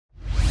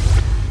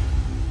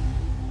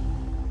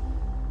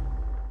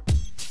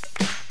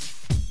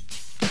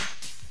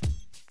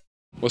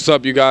What's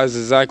up, you guys?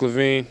 It's Zach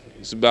LaVine.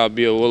 It's about to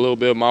be a little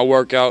bit of my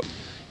workout.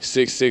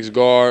 6'6"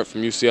 guard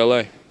from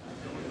UCLA.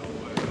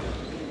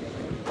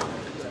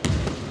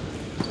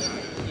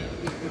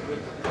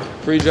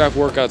 Pre-draft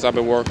workouts I've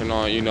been working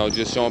on,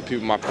 just showing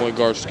people my point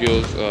guard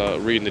skills,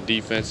 reading the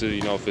defensive,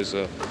 if it's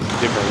a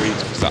different reads,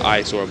 if it's an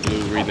ice or a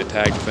blue, reading the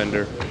tag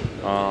defender.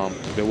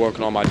 Been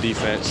working on my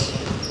defense,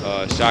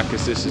 shot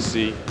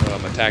consistency,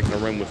 attacking the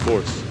rim with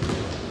force.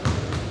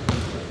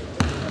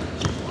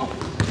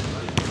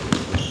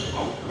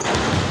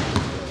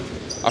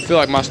 I feel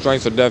like my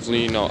strengths are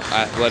definitely,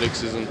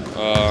 athleticism,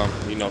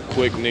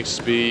 quickness,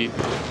 speed,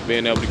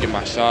 being able to get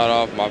my shot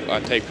off. I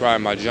take pride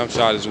in my jump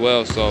shot as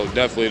well, so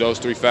definitely those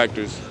three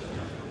factors.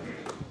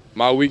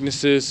 My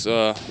weaknesses,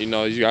 as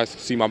you guys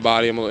see my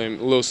body, I'm in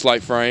a little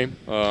slight frame.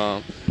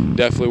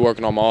 Definitely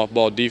working on my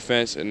off-ball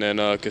defense, and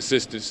then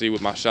consistency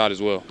with my shot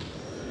as well.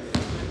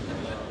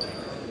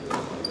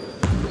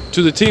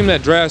 To the team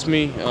that drafts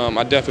me,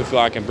 I definitely feel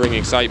like I can bring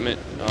excitement,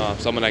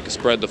 someone that can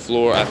spread the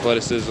floor,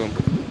 athleticism.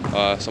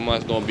 Someone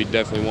that's going to be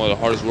definitely one of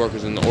the hardest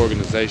workers in the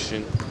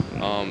organization.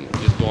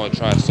 Just going to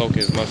try to soak in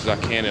as much as I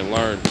can and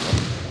learn.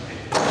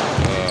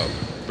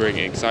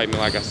 Bringing excitement,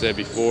 like I said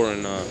before,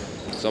 and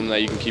something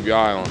that you can keep your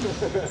eye on.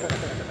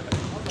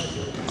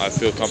 I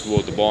feel comfortable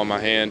with the ball in my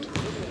hand.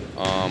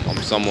 I'm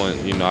someone,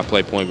 I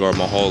play point guard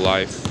my whole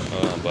life,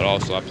 but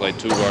also I play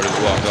two guard as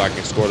well. I feel like I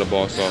can score the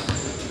ball, so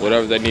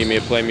whatever they need me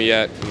to play me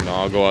at,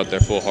 I'll go out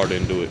there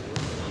full-hearted and do it.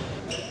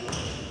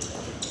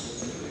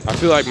 I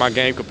feel like my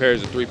game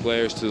compares the three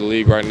players to the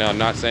league right now.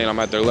 Not saying I'm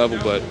at their level,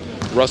 but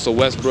Russell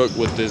Westbrook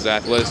with his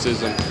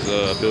athleticism,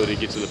 his ability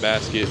to get to the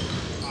basket.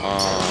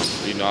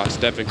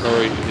 Stephen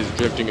Curry, his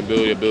drifting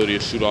ability to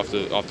shoot off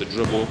the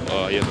dribble.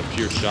 He has a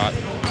pure shot.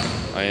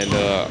 And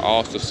I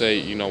also say,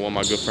 one of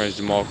my good friends,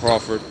 Jamal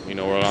Crawford.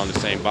 We're on the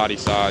same body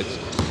size,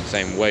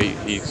 same weight.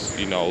 He's,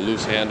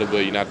 loose handle,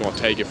 but you're not going to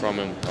take it from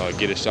him.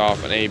 Get a shot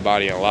off on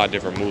anybody and a lot of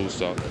different moves.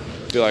 So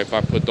I feel like if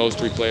I put those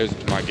three players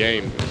into my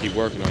game and keep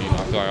working on,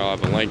 I feel like I'll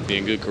have a lengthy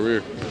and good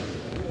career.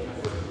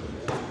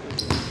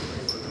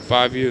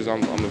 5 years,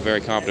 I'm a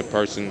very confident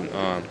person,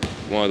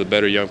 one of the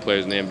better young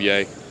players in the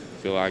NBA. I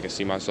feel like I can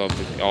see myself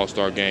in the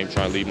All-Star game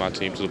trying to lead my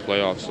team to the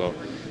playoffs. So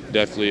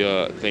definitely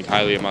think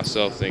highly of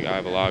myself, think I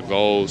have a lot of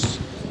goals.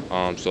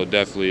 So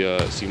definitely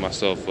see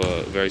myself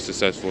very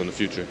successful in the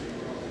future.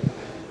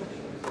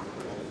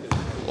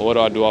 Well, what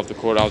do I do off the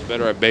court? I was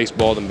better at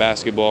baseball than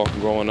basketball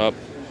growing up.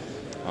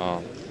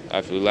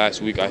 After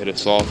last week, I hit a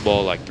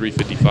softball like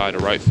 355 to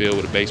right field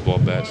with a baseball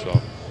bat,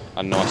 so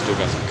I know I still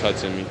got some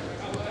cuts in me.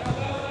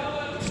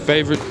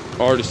 Favorite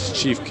artist is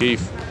Chief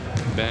Keef,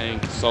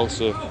 Bang,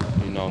 Sosa,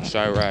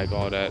 Chirac,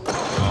 all that.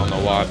 I don't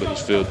know why, but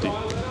he's filthy.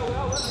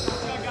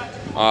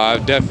 I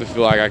definitely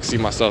feel like I can see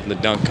myself in the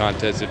dunk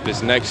contest. If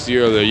it's next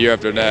year or the year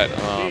after that,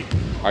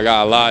 I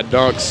got a lot of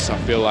dunks. I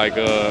feel like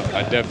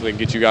I definitely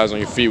get you guys on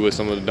your feet with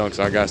some of the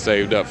dunks I got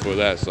saved up for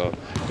that, so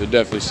you'll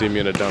definitely see me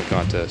in a dunk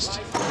contest.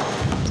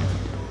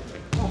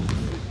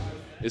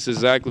 This is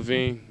Zach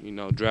LaVine,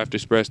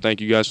 DraftExpress.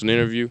 Thank you guys for the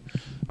interview.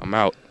 I'm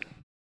out.